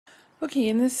Okay,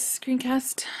 in this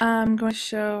screencast, I'm going to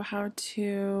show how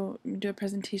to do a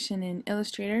presentation in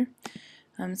Illustrator.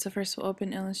 So first we'll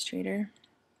open Illustrator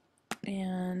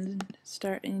and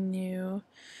start a new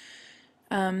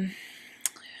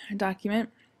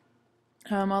document.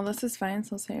 All this is fine,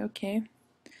 so I'll say OK.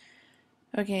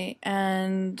 Okay,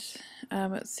 and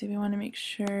let's see, we want to make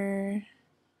sure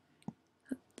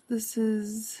this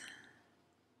is,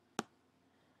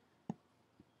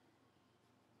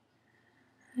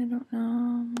 I don't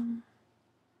know,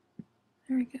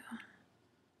 there we go.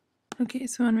 Okay,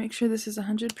 so I want to make sure this is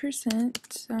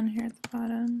 100% down here at the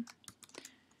bottom.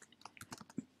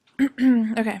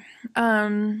 Okay,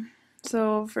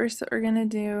 so first what we're gonna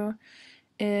do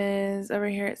is over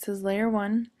here it says layer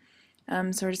 1.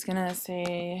 So we're just gonna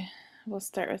say, we'll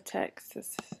start with text.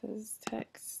 This is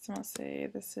text, and we'll say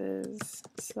this is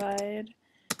slide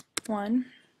 1.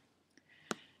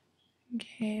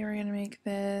 Okay, we're gonna make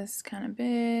this kind of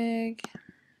big.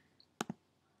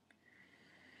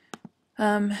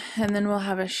 And then we'll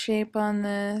have a shape on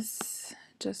this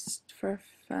just for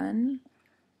fun.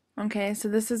 Okay, so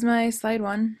this is my slide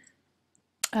 1.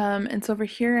 And so over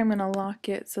here I'm going to lock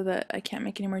it so that I can't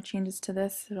make any more changes to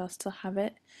this, but I'll still have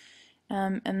it.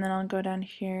 And then I'll go down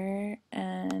here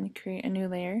and create a new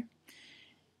layer.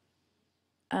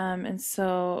 And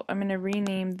so I'm going to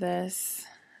rename this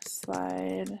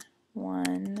slide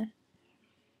 1,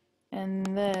 and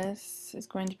this is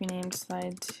going to be named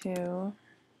slide 2.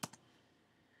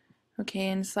 Okay,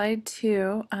 in slide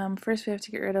 2, first we have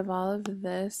to get rid of all of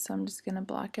this, so I'm just going to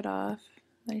block it off,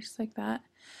 just like that.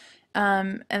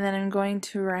 And then I'm going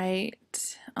to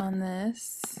write on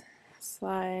this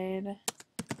slide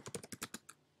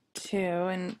 2,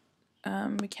 and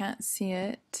we can't see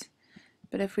it,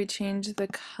 but if we change the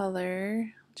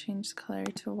color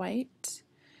to white,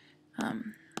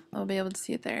 we'll be able to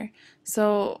see it there.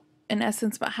 So in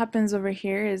essence, what happens over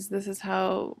here is this is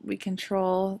how we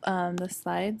control the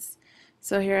slides.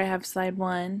 So here I have slide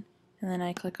 1, and then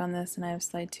I click on this and I have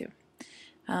slide 2.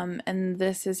 And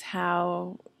this is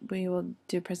how we will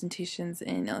do presentations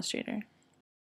in Illustrator.